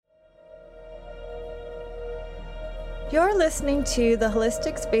You're listening to the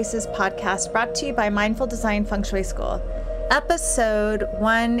Holistic Spaces podcast brought to you by Mindful Design Feng Shui School, episode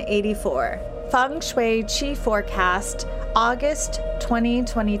 184, Feng Shui Qi Forecast, August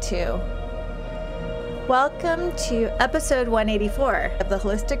 2022. Welcome to episode 184 of the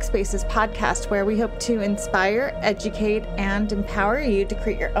Holistic Spaces podcast, where we hope to inspire, educate, and empower you to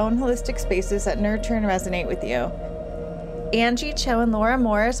create your own holistic spaces that nurture and resonate with you. Angie Cho and Laura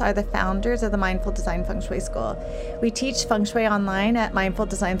Morris are the founders of the Mindful Design Feng Shui School. We teach Feng Shui online at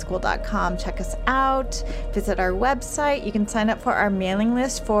mindfuldesignschool.com. Check us out, visit our website. You can sign up for our mailing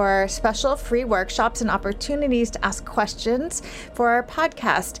list for special free workshops and opportunities to ask questions for our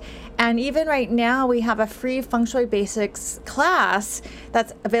podcast. And even right now, we have a free Feng Shui Basics class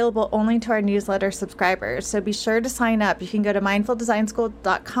that's available only to our newsletter subscribers. So be sure to sign up. You can go to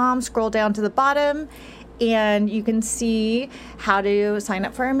mindfuldesignschool.com, scroll down to the bottom, and you can see how to sign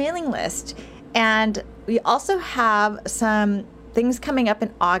up for our mailing list. And we also have some things coming up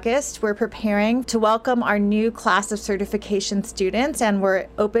in August. We're preparing to welcome our new class of certification students, and we're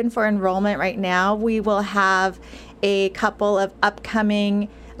open for enrollment right now. We will have a couple of upcoming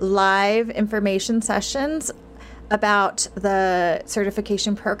live information sessions about the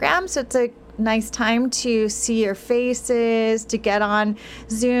certification program. So it's a nice time to see your faces, to get on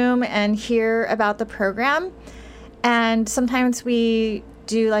Zoom and hear about the program. And sometimes we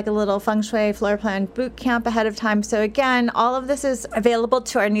do like a little feng shui floor plan boot camp ahead of time. So again, all of this is available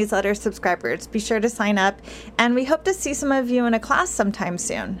to our newsletter subscribers. Be sure to sign up, and we hope to see some of you in a class sometime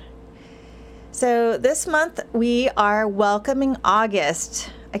soon. So this month we are welcoming August.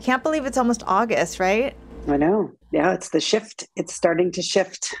 I can't believe it's almost August, right? I know. Yeah, it's the shift. It's starting to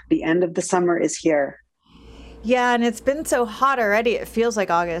shift. The end of the summer is here. Yeah, and it's been so hot already. It feels like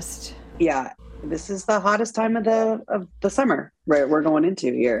August. Yeah, this is the hottest time of the summer, right? We're going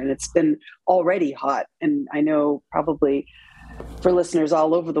into here, and it's been already hot. And I know probably for listeners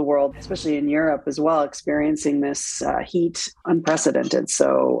all over the world, especially in Europe as well, experiencing this heat unprecedented.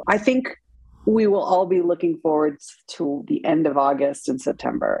 So I think we will all be looking forward to the end of August and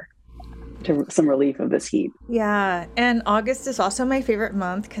September, to some relief of this heat. Yeah. And August is also my favorite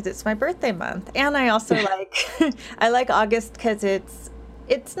month because it's my birthday month. And I also I like August because it's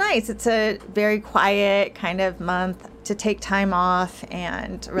nice. It's a very quiet kind of month to take time off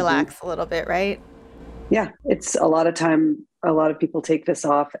and relax a little bit, right? Yeah. It's a lot of time. A lot of people take this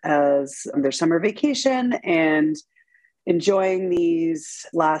off as their summer vacation and enjoying these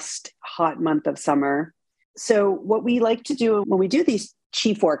last hot month of summer. So what we like to do when we do these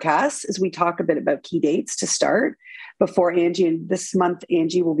Qi forecasts is we talk a bit about key dates to start before Angie. And this month,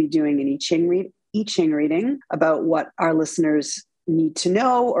 Angie will be doing an I Ching reading about what our listeners need to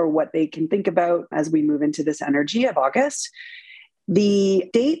know or what they can think about as we move into this energy of August. The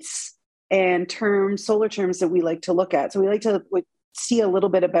dates and terms, solar terms that we like to look at. So we like to see a little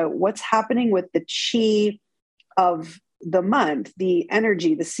bit about what's happening with the Qi of the month, the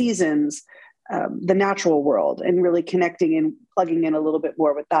energy, the seasons, the natural world, and really connecting and plugging in a little bit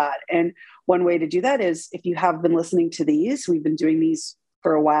more with that. And one way to do that is, if you have been listening to these, we've been doing these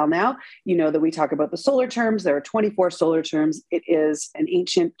for a while now, you know that we talk about the solar terms. There are 24 solar terms. It is an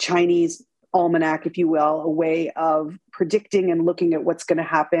ancient Chinese almanac, if you will, a way of predicting and looking at what's going to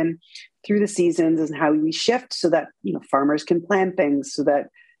happen through the seasons and how we shift so that, farmers can plan things, so that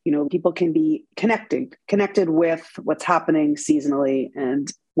people can be connected with what's happening seasonally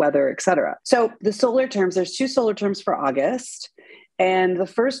and weather, et cetera. So the solar terms, there's 2 solar terms for August. And the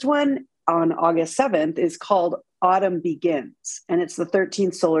first one on August 7th is called Autumn Begins. And it's the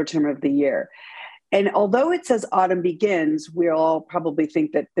 13th solar term of the year. And although it says autumn begins, we all probably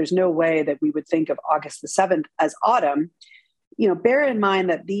think that there's no way that we would think of August the 7th as autumn. Bear in mind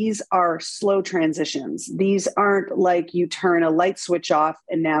that these are slow transitions. These aren't like you turn a light switch off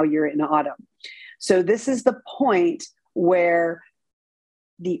and now you're in autumn. So this is the point where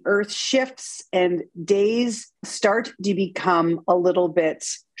the earth shifts and days start to become a little bit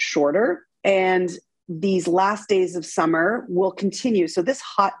shorter. And these last days of summer will continue. So this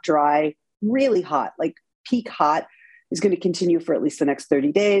hot, dry, really hot, like peak hot, is going to continue for at least the next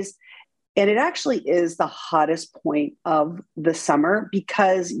 30 days. And it actually is the hottest point of the summer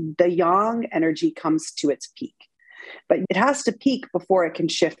because the yang energy comes to its peak. But it has to peak before it can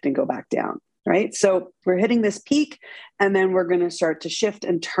shift and go back down, right? So we're hitting this peak, and then we're going to start to shift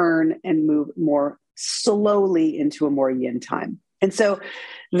and turn and move more slowly into a more yin time. And so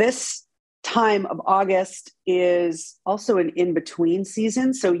this time of August is also an in-between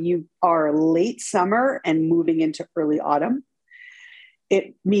season. So you are late summer and moving into early autumn.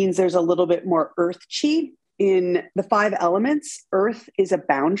 It means there's a little bit more earth chi. In the 5 elements, earth is a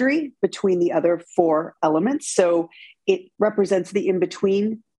boundary between the other 4 elements. So it represents the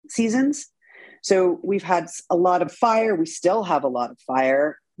in-between seasons. So we've had a lot of fire. We still have a lot of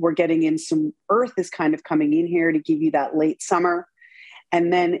fire. We're getting in some earth is kind of coming in here to give you that late summer.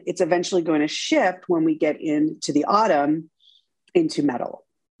 And then it's eventually going to shift when we get into the autumn into metal.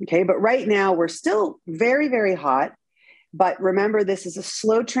 Okay. But right now we're still very, very hot. But remember, this is a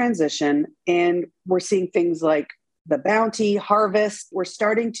slow transition, and we're seeing things like the bounty, harvest. We're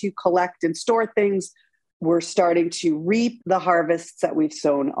starting to collect and store things. We're starting to reap the harvests that we've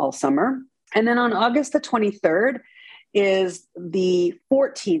sown all summer. And then on August the 23rd is the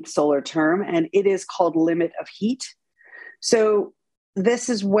 14th solar term, and it is called Limit of Heat. So this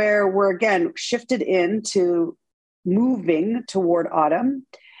is where we're again shifted into moving toward autumn,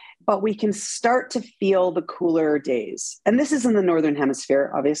 but we can start to feel the cooler days. And this is in the Northern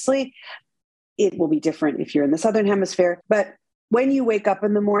Hemisphere, obviously. It will be different if you're in the Southern Hemisphere. But when you wake up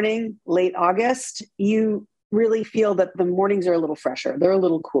in the morning, late August, you really feel that the mornings are a little fresher. They're a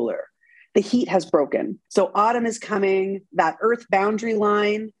little cooler. The heat has broken. So autumn is coming. That earth boundary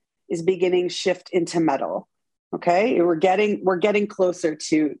line is beginning shift into metal. Okay, we're getting closer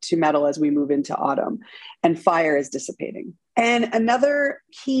to metal as we move into autumn, and fire is dissipating. And another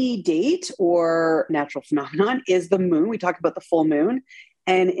key date or natural phenomenon is the moon. We talk about the full moon,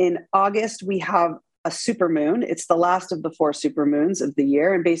 and in August we have a supermoon. It's the last of the 4 supermoons of the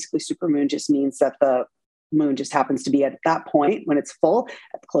year, and basically supermoon just means that the moon just happens to be at that point when it's full,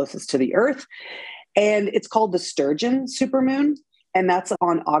 at the closest to the Earth, and it's called the Sturgeon supermoon, and that's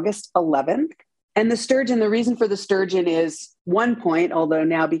on August 11th. And the sturgeon, the reason for the sturgeon is one point, although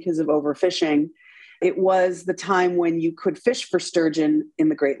now because of overfishing, it was the time when you could fish for sturgeon in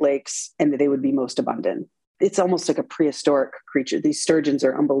the Great Lakes and they would be most abundant. It's almost like a prehistoric creature. These sturgeons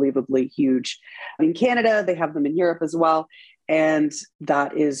are unbelievably huge. In Canada, they have them in Europe as well. And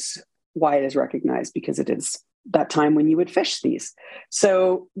that is why it is recognized, because it is that time when you would fish these.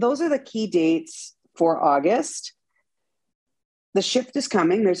 So those are the key dates for August. The shift is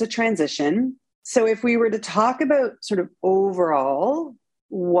coming. There's a transition. So if we were to talk about sort of overall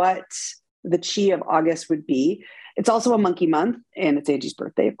what the chi of August would be, it's also a monkey month, and it's Angie's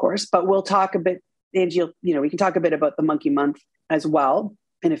birthday, of course, but we'll talk a bit, Angie, we can talk a bit about the monkey month as well.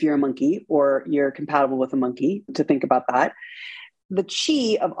 And if you're a monkey or you're compatible with a monkey, to think about that. The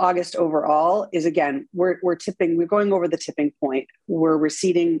chi of August overall is, again, we're going over the tipping point. We're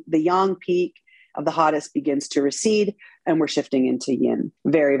receding. The yang peak of the hottest begins to recede, and we're shifting into yin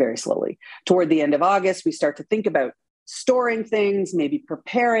very, very slowly. Toward the end of August, we start to think about storing things, maybe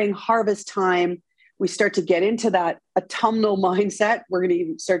preparing harvest time. We start to get into that autumnal mindset. We're going to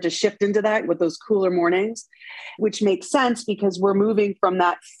even start to shift into that with those cooler mornings, which makes sense because we're moving from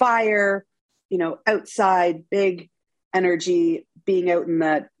that fire, outside, big energy, being out in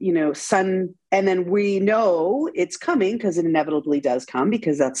that, sun. And then we know it's coming because it inevitably does come,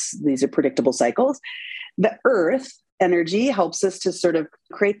 because these are predictable cycles. The earth energy helps us to sort of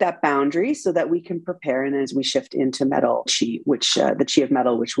create that boundary so that we can prepare. And as we shift into metal chi, which the chi of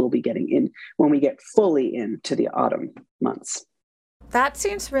metal, which we'll be getting in when we get fully into the autumn months. That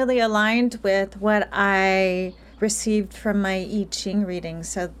seems really aligned with what I received from my I Ching reading.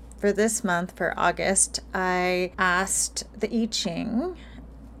 So for this month, for August, I asked the I Ching,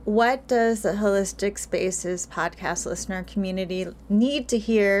 what does the Holistic Spaces podcast listener community need to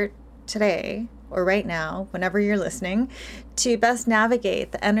hear today or right now, whenever you're listening, to best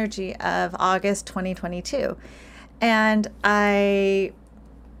navigate the energy of August 2022? And I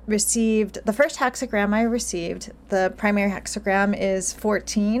received the first hexagram I received. The primary hexagram is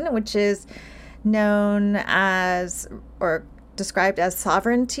 14, which is known as or described as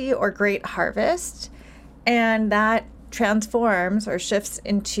sovereignty or great harvest. And that transforms or shifts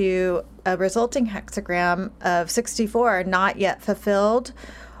into a resulting hexagram of 64, not yet fulfilled,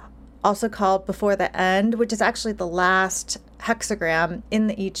 also called before the end, which is actually the last hexagram in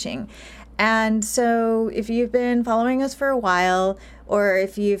the I Ching. And so if you've been following us for a while, or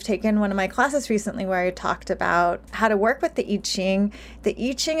if you've taken one of my classes recently where I talked about how to work with the I Ching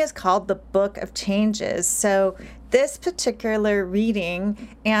is called the Book of Changes. So this particular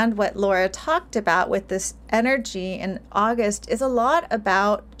reading and what Laura talked about with this energy in August is a lot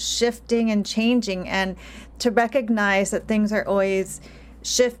about shifting and changing, and to recognize that things are always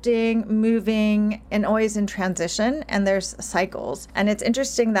shifting, moving, and always in transition, and there's cycles. And it's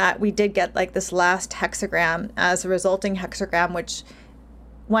interesting that we did get like this last hexagram as a resulting hexagram, which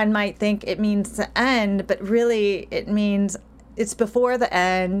one might think it means the end, but really it means it's before the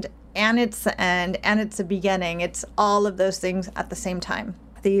end, and it's the end, and it's the beginning. It's all of those things at the same time.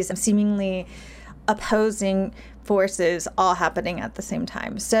 These seemingly opposing forces all happening at the same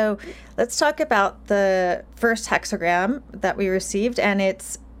time. So let's talk about the first hexagram that we received. And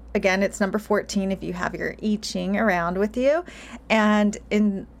it's number 14 if you have your I Ching around with you. And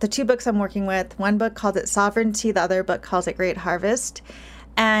in the two books I'm working with, one book calls it Sovereignty, the other book calls it Great Harvest.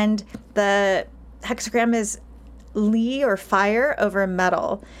 And the hexagram is Li, or fire, over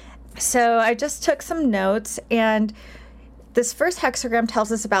metal. So I just took some notes, and this first hexagram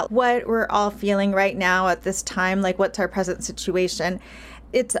tells us about what we're all feeling right now at this time, like what's our present situation.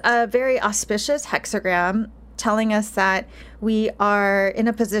 It's a very auspicious hexagram telling us that we are in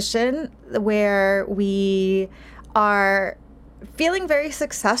a position where we are feeling very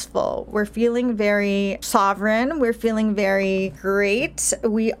successful. We're feeling very sovereign. We're feeling very great.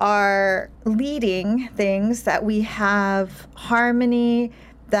 We are leading things, that we have harmony,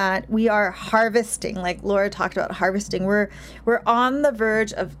 that we are harvesting, like Laura talked about harvesting. We're on the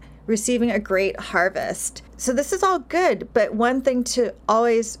verge of receiving a great harvest. So this is all good, but one thing to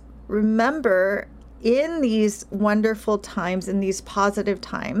always remember in these wonderful times, in these positive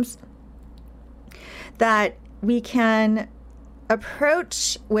times, that we can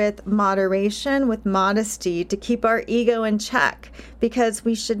approach with moderation, with modesty, to keep our ego in check, because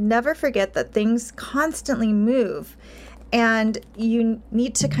we should never forget that things constantly move. And you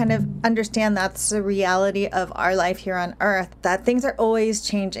need to kind of understand that's the reality of our life here on earth, that things are always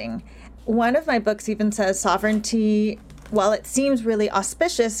changing. One of my books even says sovereignty, while it seems really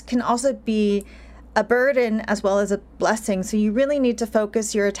auspicious, can also be a burden as well as a blessing. So you really need to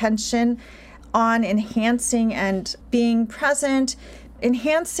focus your attention on enhancing and being present,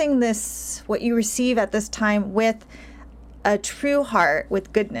 enhancing this, what you receive at this time, with a true heart,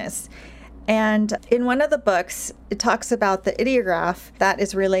 with goodness. And in one of the books, it talks about the ideograph that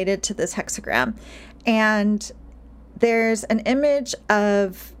is related to this hexagram. And there's an image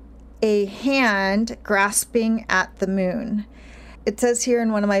of a hand grasping at the moon. It says here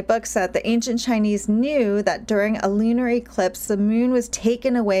in one of my books that the ancient Chinese knew that during a lunar eclipse, the moon was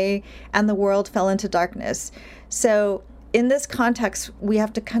taken away and the world fell into darkness. So in this context, we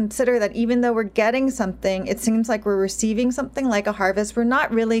have to consider that even though we're getting something, it seems like we're receiving something like a harvest, we're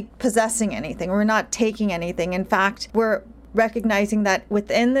not really possessing anything. We're not taking anything. In fact, we're recognizing that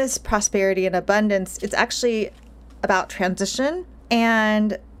within this prosperity and abundance, it's actually about transition.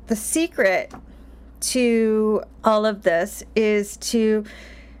 And the secret to all of this is to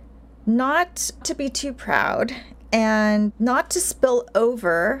not to be too proud, and not to spill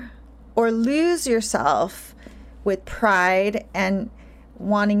over or lose yourself with pride and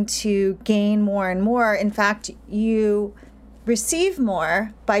wanting to gain more and more. In fact, you receive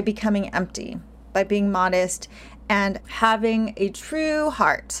more by becoming empty, by being modest and having a true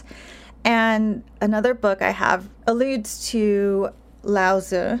heart. And another book I have alludes to Lao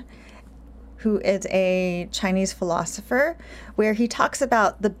Tzu, who is a Chinese philosopher, where he talks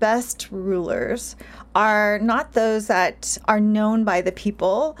about the best rulers are not those that are known by the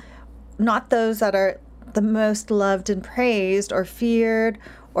people, not those that are the most loved and praised or feared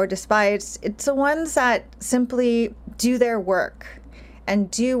or despised. It's the ones that simply do their work and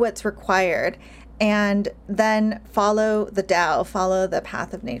do what's required, and then follow the Tao, follow the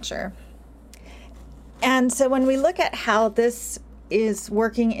path of nature. And so when we look at how this is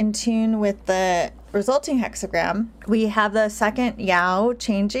working in tune with the resulting hexagram, we have the second Yao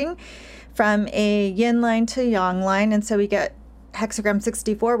changing from a yin line to yang line. And so we get hexagram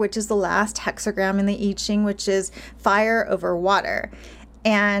 64, which is the last hexagram in the I Ching, which is fire over water.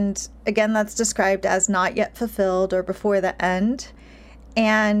 And again, that's described as not yet fulfilled or before the end.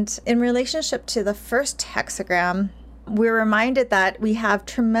 And in relationship to the first hexagram, we're reminded that we have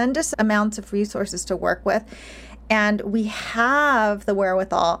tremendous amounts of resources to work with, and we have the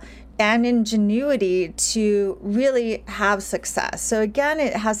wherewithal and ingenuity to really have success. So again,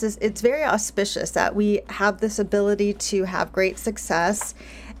 it's very auspicious that we have this ability to have great success,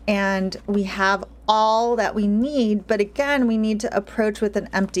 and we have all that we need. But again, we need to approach with an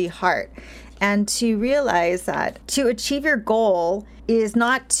empty heart, and to realize that to achieve your goal is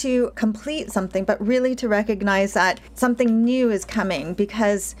not to complete something, but really to recognize that something new is coming.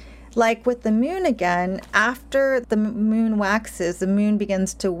 Because like with the moon again, after the moon waxes, the moon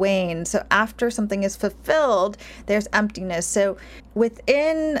begins to wane. So after something is fulfilled, there's emptiness. So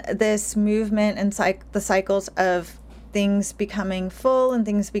within this movement and the cycles of things becoming full and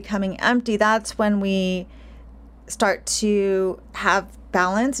things becoming empty, that's when we start to have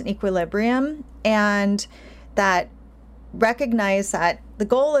balance and equilibrium, and that recognize that the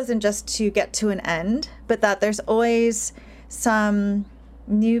goal isn't just to get to an end, but that there's always some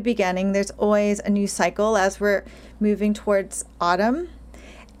new beginning. There's always a new cycle as we're moving towards autumn.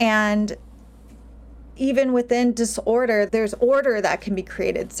 And even within disorder, there's order that can be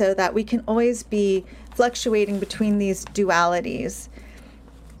created so that we can always be fluctuating between these dualities.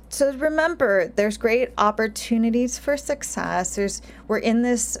 So remember, there's great opportunities for success. We're in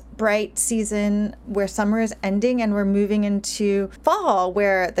this bright season where summer is ending and we're moving into fall,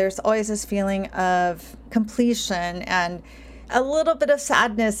 where there's always this feeling of completion and a little bit of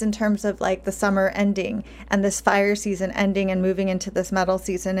sadness in terms of like the summer ending and this fire season ending and moving into this metal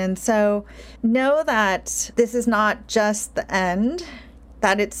season. And so know that this is not just the end,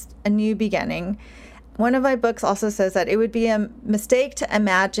 that it's a new beginning. One of my books also says that it would be a mistake to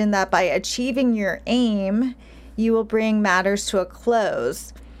imagine that by achieving your aim, you will bring matters to a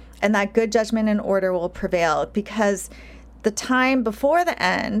close and that good judgment and order will prevail, because the time before the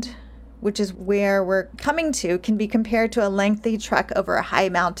end, which is where we're coming to, can be compared to a lengthy trek over a high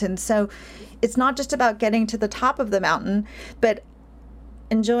mountain. So it's not just about getting to the top of the mountain, but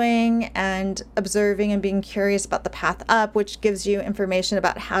enjoying and observing and being curious about the path up, which gives you information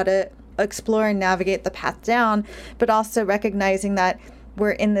about how to explore and navigate the path down, but also recognizing that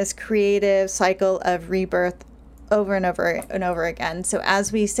we're in this creative cycle of rebirth over and over and over again. So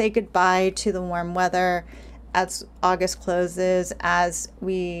as we say goodbye to the warm weather, as August closes, as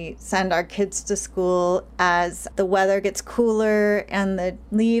we send our kids to school, as the weather gets cooler and the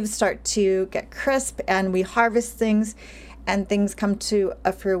leaves start to get crisp and we harvest things and things come to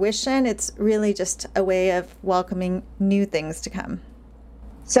a fruition, it's really just a way of welcoming new things to come.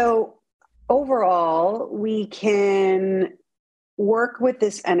 So overall, we can work with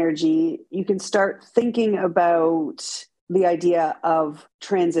this energy. You can start thinking about the idea of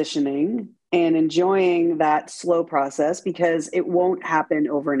transitioning and enjoying that slow process, because it won't happen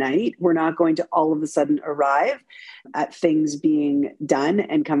overnight. We're not going to all of a sudden arrive at things being done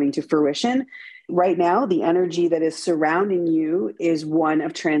and coming to fruition. Right now, the energy that is surrounding you is one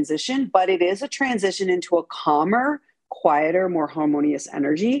of transition, but it is a transition into a calmer, quieter, more harmonious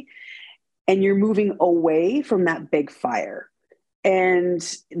energy. And you're moving away from that big fire. And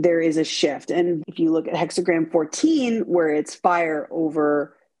there is a shift. And if you look at hexagram 14, where it's fire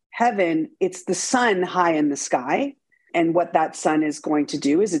over heaven, it's the sun high in the sky. And what that sun is going to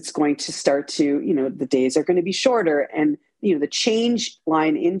do is it's going to start to, the days are going to be shorter. And, the change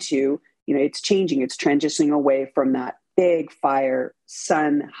line into, it's changing, it's transitioning away from that big fire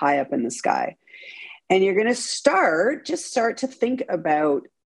sun high up in the sky. And you're going to start to think about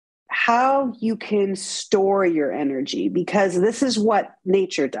how you can store your energy, because this is what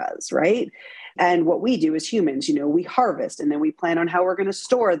nature does, right? And what we do as humans, we harvest and then we plan on how we're going to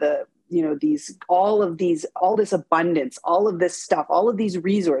store all this abundance, all of this stuff, all of these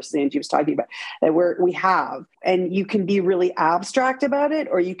resources Angie was talking about that we have. And you can be really abstract about it,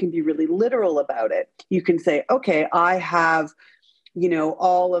 or you can be really literal about it. You can say, okay, I have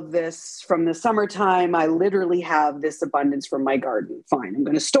all of this from the summertime. I literally have this abundance from my garden. Fine. I'm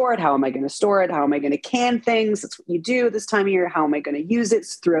going to store it. How am I going to store it? How am I going to can things? That's what you do this time of year. How am I going to use it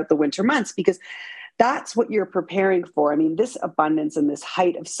throughout the winter months? Because that's what you're preparing for. I mean, this abundance and this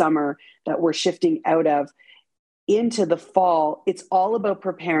height of summer that we're shifting out of into the fall, it's all about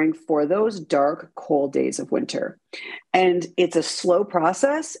preparing for those dark, cold days of winter. And it's a slow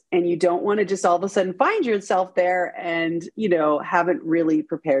process, and you don't want to just all of a sudden find yourself there and, haven't really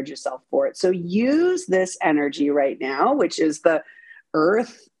prepared yourself for it. So use this energy right now, which is the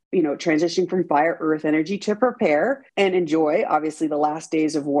earth, transitioning from fire, earth energy, to prepare and enjoy, obviously, the last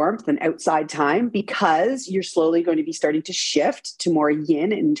days of warmth and outside time, because you're slowly going to be starting to shift to more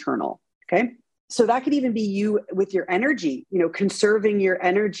yin internal. Okay. So that could even be you with your energy, conserving your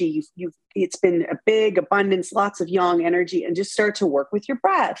energy. It's been a big abundance, lots of yang energy, and just start to work with your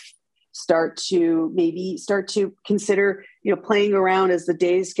breath. Start to consider, playing around as the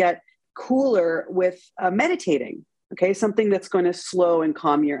days get cooler with meditating. Okay. Something that's going to slow and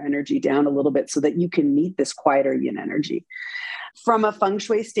calm your energy down a little bit so that you can meet this quieter yin energy. From a feng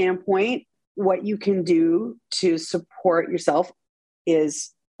shui standpoint, what you can do to support yourself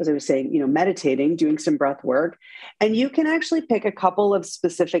is, as I was saying, meditating, doing some breath work. And you can actually pick a couple of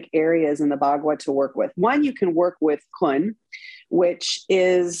specific areas in the Bagua to work with. One, you can work with Kun, which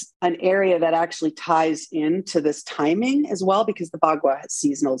is an area that actually ties into this timing as well, because the Bagua has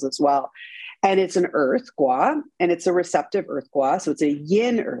seasonals as well. And it's an earth gua, and it's a receptive earth gua. So it's a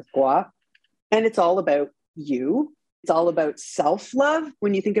yin earth gua. And it's all about you. It's all about self-love.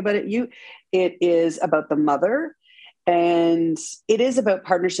 When you think about it, it is about the mother. And it is about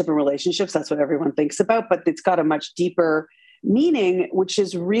partnership and relationships. That's what everyone thinks about, but it's got a much deeper meaning, which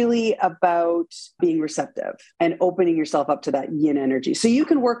is really about being receptive and opening yourself up to that yin energy. So you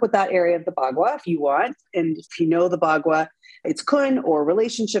can work with that area of the Bagua if you want. And if you know the Bagua, it's kun or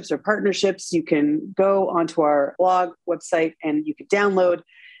relationships or partnerships, you can go onto our blog website and you can download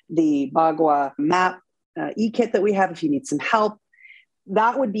the Bagua map e-kit that we have if you need some help.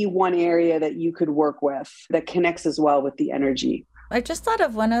 That would be one area that you could work with that connects as well with the energy. I just thought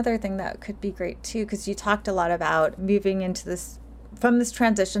of one other thing that could be great too, because you talked a lot about moving into this, from this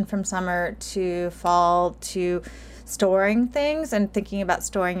transition from summer to fall to storing things and thinking about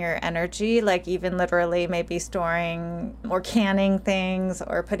storing your energy, like even literally maybe storing or canning things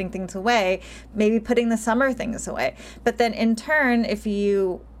or putting things away, maybe putting the summer things away. But then in turn, if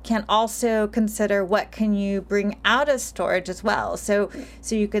you can also consider what can you bring out of storage as well. So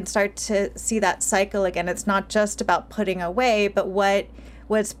you can start to see that cycle again. It's not just about putting away, but what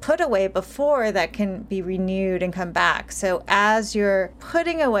was put away before that can be renewed and come back. So as you're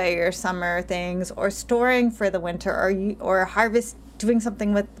putting away your summer things or storing for the winter or doing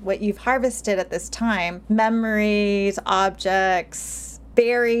something with what you've harvested at this time, memories, objects,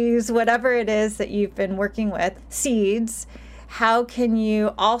 berries, whatever it is that you've been working with, seeds, how can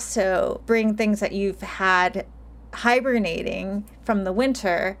you also bring things that you've had hibernating from the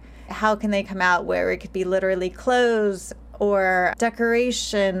winter? How can they come out where it could be literally clothes or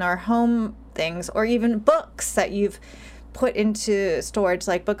decoration or home things, or even books that you've put into storage,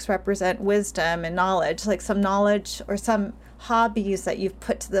 like books represent wisdom and knowledge, like some knowledge or some hobbies that you've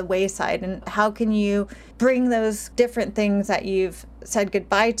put to the wayside. And how can you bring those different things that you've said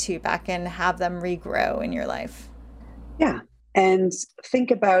goodbye to back and have them regrow in your life? Yeah. And think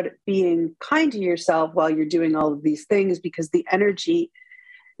about being kind to yourself while you're doing all of these things, because the energy,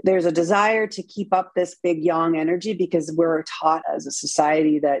 there's a desire to keep up this big yang energy because we're taught as a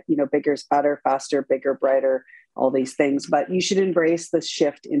society that, bigger is better, faster, bigger, brighter, all these things. But you should embrace the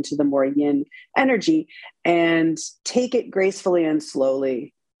shift into the more yin energy and take it gracefully and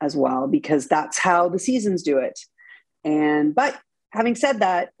slowly as well, because that's how the seasons do it. But having said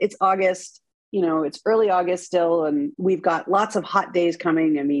that, it's August. It's early August still, and we've got lots of hot days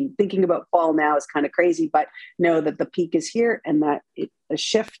coming. I mean, thinking about fall now is kind of crazy, but know that the peak is here and that a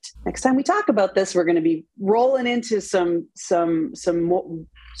shift. Next time we talk about this, we're going to be rolling into some more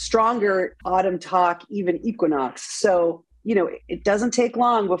stronger autumn talk, even equinox. So, it doesn't take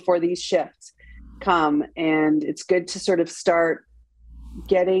long before these shifts come, and it's good to sort of start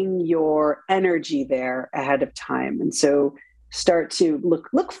getting your energy there ahead of time. And so start to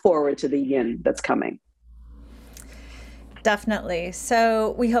look forward to the yin that's coming. Definitely.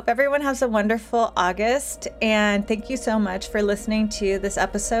 So we hope everyone has a wonderful August. And thank you so much for listening to this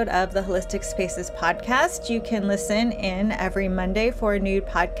episode of the Holistic Spaces podcast. You can listen in every Monday for a new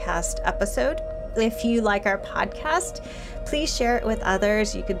podcast episode. If you like our podcast, please share it with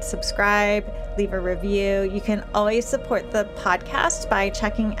others. You can subscribe, leave a review. You can always support the podcast by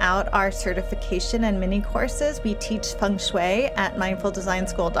checking out our certification and mini courses. We teach feng shui at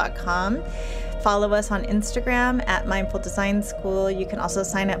mindfuldesignschool.com. Follow us on Instagram at Mindful Design School. You can also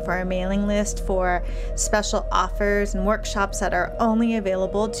sign up for our mailing list for special offers and workshops that are only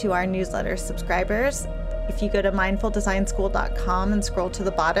available to our newsletter subscribers. If you go to mindfuldesignschool.com and scroll to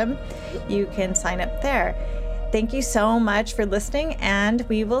the bottom, you can sign up there. Thank you so much for listening, and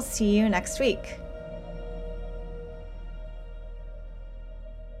we will see you next week.